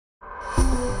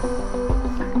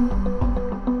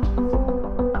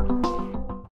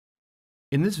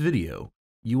In this video,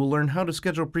 you will learn how to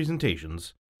schedule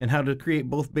presentations and how to create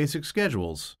both basic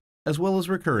schedules as well as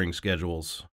recurring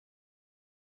schedules.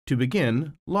 To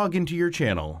begin, log into your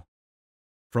channel.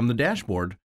 From the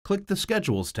dashboard, click the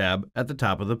Schedules tab at the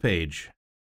top of the page.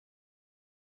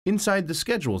 Inside the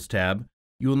Schedules tab,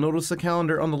 you will notice the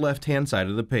calendar on the left-hand side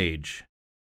of the page.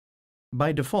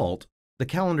 By default, the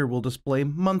calendar will display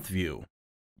month view.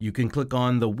 You can click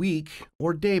on the week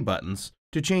or day buttons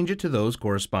to change it to those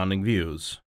corresponding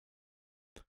views.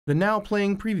 The Now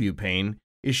Playing Preview pane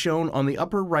is shown on the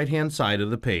upper right-hand side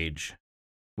of the page.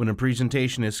 When a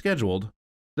presentation is scheduled,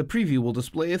 the preview will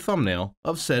display a thumbnail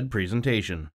of said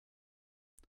presentation.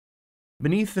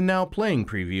 Beneath the Now Playing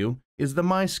preview is the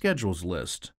My Schedules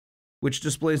list, which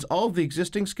displays all of the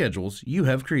existing schedules you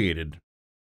have created.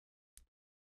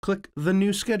 Click the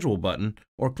New Schedule button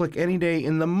or click any day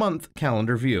in the Month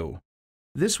calendar view.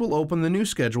 This will open the New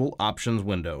Schedule options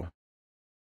window.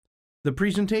 The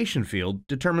Presentation field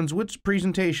determines which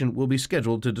presentation will be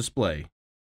scheduled to display.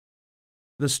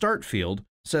 The Start field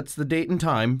sets the date and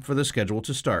time for the schedule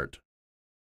to start.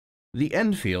 The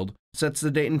End field sets the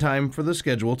date and time for the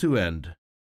schedule to end.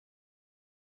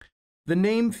 The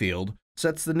Name field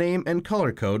sets the name and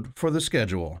color code for the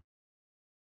schedule.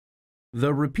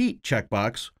 The Repeat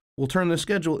checkbox will turn the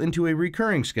schedule into a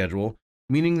recurring schedule,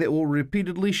 meaning that it will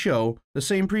repeatedly show the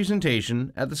same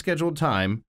presentation at the scheduled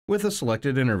time with a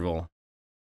selected interval.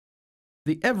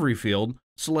 The Every field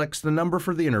selects the number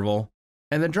for the interval,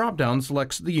 and the drop-down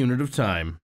selects the unit of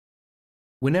time.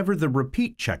 Whenever the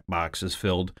Repeat checkbox is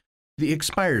filled, the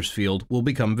Expires field will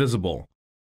become visible.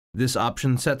 This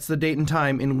option sets the date and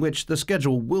time in which the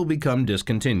schedule will become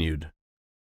discontinued.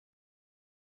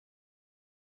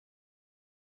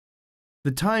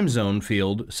 The Time Zone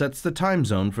field sets the time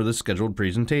zone for the scheduled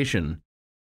presentation.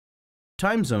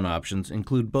 Time zone options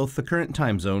include both the current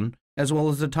time zone as well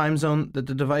as the time zone that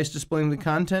the device displaying the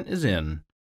content is in.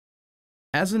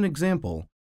 As an example,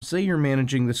 say you're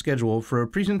managing the schedule for a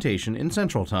presentation in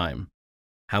Central Time.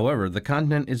 However, the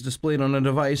content is displayed on a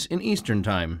device in Eastern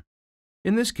Time.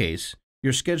 In this case,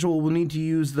 your schedule will need to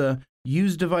use the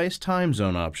Use Device Time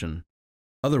Zone option.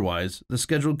 Otherwise, the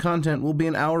scheduled content will be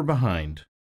an hour behind.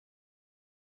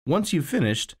 Once you've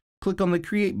finished, click on the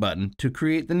Create button to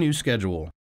create the new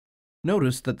schedule.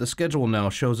 Notice that the schedule now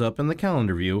shows up in the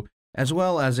calendar view as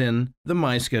well as in the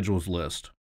My Schedules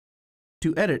list.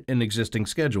 To edit an existing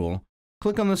schedule,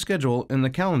 click on the schedule in the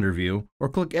calendar view or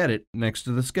click Edit next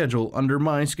to the schedule under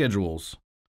My Schedules.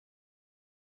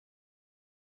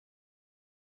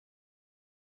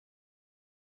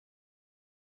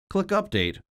 Click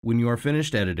Update when you are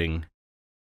finished editing.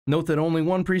 Note that only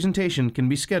one presentation can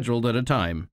be scheduled at a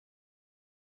time.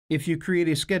 If you create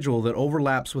a schedule that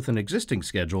overlaps with an existing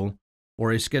schedule,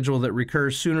 or a schedule that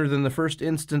recurs sooner than the first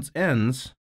instance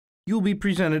ends, you will be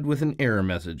presented with an error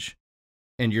message,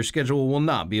 and your schedule will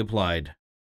not be applied.